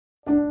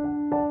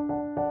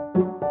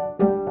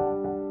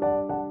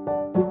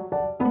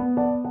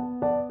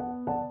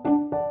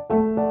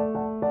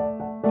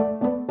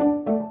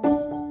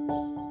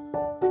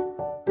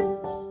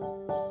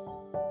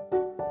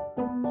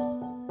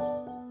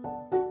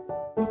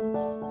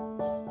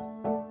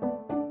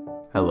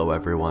Hello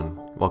everyone,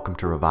 welcome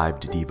to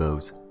Revived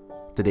Devos.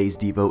 Today's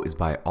Devo is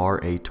by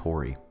R.A.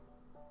 Torrey.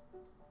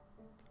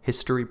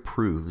 History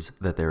proves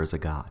that there is a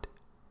God.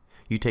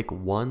 You take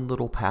one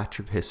little patch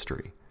of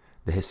history,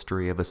 the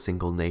history of a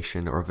single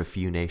nation or of a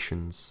few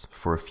nations,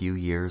 for a few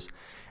years,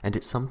 and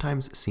it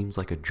sometimes seems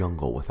like a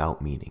jungle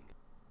without meaning.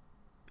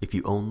 If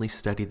you only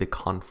study the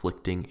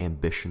conflicting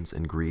ambitions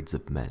and greeds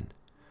of men,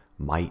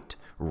 might,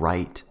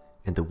 right,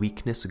 and the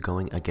weakness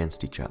going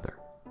against each other.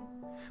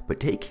 But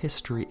take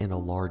history in a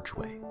large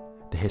way,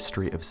 the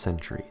history of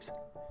centuries.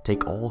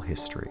 Take all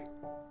history,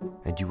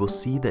 and you will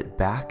see that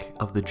back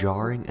of the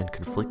jarring and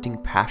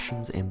conflicting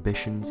passions,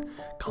 ambitions,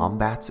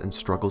 combats, and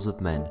struggles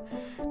of men,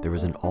 there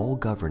is an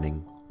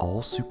all-governing,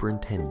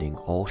 all-superintending,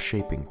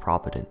 all-shaping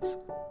providence.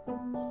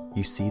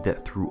 You see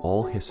that through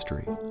all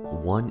history,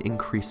 one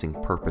increasing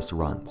purpose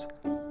runs,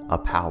 a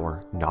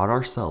power, not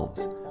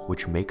ourselves,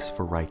 which makes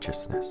for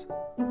righteousness.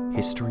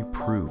 History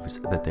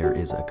proves that there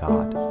is a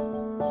God.